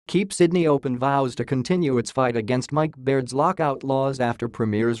Keep Sydney Open vows to continue its fight against Mike Baird's lockout laws after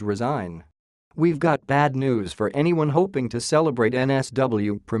Premiers resign. We've got bad news for anyone hoping to celebrate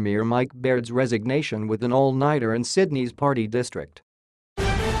NSW Premier Mike Baird's resignation with an all-nighter in Sydney's Party district.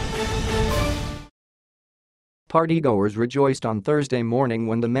 Partygoers rejoiced on Thursday morning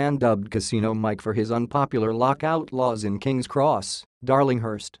when the man dubbed Casino Mike for his unpopular lockout laws in King's Cross,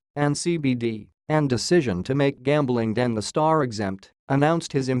 Darlinghurst and CBD, and decision to make gambling den the Star exempt,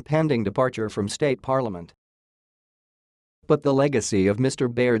 announced his impending departure from state parliament. But the legacy of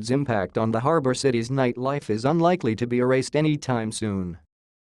Mr Baird's impact on the Harbour City's nightlife is unlikely to be erased anytime soon.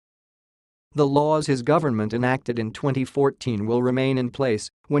 The laws his government enacted in 2014 will remain in place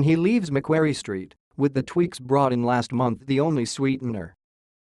when he leaves Macquarie Street, with the tweaks brought in last month the only sweetener.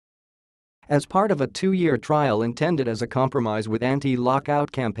 As part of a 2-year trial intended as a compromise with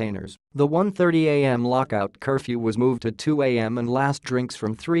anti-lockout campaigners, the 1:30 a.m. lockout curfew was moved to 2 a.m. and last drinks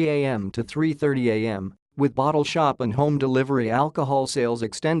from 3 a.m. to 3:30 a.m., with bottle shop and home delivery alcohol sales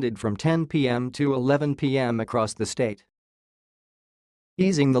extended from 10 p.m. to 11 p.m. across the state.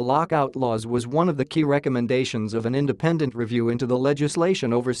 Easing the lockout laws was one of the key recommendations of an independent review into the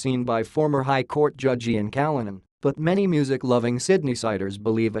legislation overseen by former High Court Judge Ian Callanan, but many music-loving Sydneysiders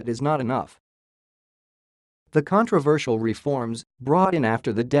believe it is not enough. The controversial reforms, brought in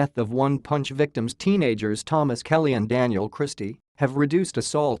after the death of One Punch victims teenagers Thomas Kelly and Daniel Christie, have reduced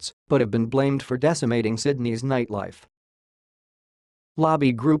assaults but have been blamed for decimating Sydney's nightlife.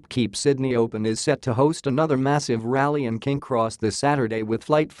 Lobby group Keep Sydney Open is set to host another massive rally in King's Cross this Saturday with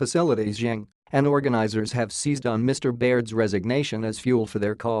flight facilities Ying, and organisers have seized on Mr Baird's resignation as fuel for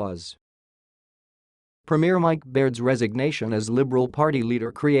their cause. Premier Mike Baird's resignation as Liberal Party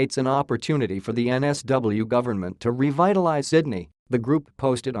leader creates an opportunity for the NSW government to revitalise Sydney, the group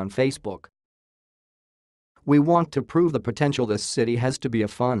posted on Facebook. We want to prove the potential this city has to be a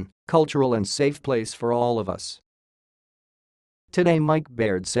fun, cultural and safe place for all of us. Today Mike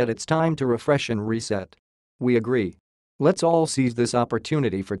Baird said it's time to refresh and reset. We agree. Let's all seize this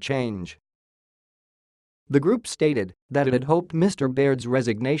opportunity for change. The group stated that it had hoped Mr Baird's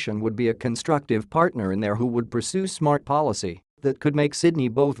resignation would be a constructive partner in there who would pursue smart policy that could make Sydney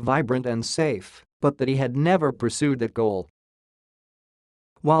both vibrant and safe, but that he had never pursued that goal.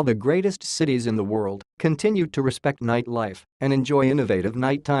 While the greatest cities in the world continue to respect nightlife and enjoy innovative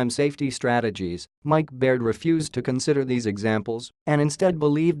nighttime safety strategies, Mike Baird refused to consider these examples and instead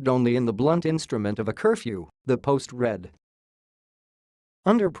believed only in the blunt instrument of a curfew, the Post read.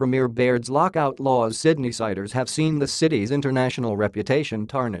 Under Premier Baird's lockout laws, Sydneysiders have seen the city's international reputation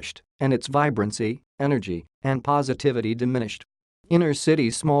tarnished and its vibrancy, energy, and positivity diminished. Inner-city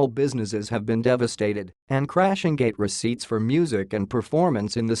small businesses have been devastated, and crashing gate receipts for music and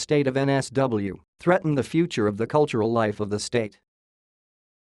performance in the state of NSW threaten the future of the cultural life of the state.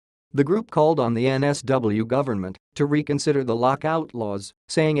 The group called on the NSW government to reconsider the lockout laws,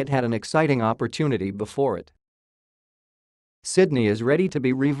 saying it had an exciting opportunity before it. Sydney is ready to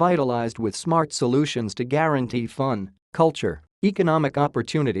be revitalised with smart solutions to guarantee fun, culture, economic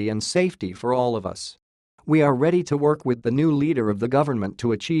opportunity and safety for all of us. We are ready to work with the new leader of the government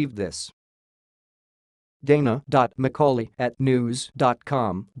to achieve this.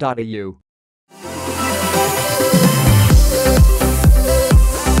 Dana.Macaulay@news.com.au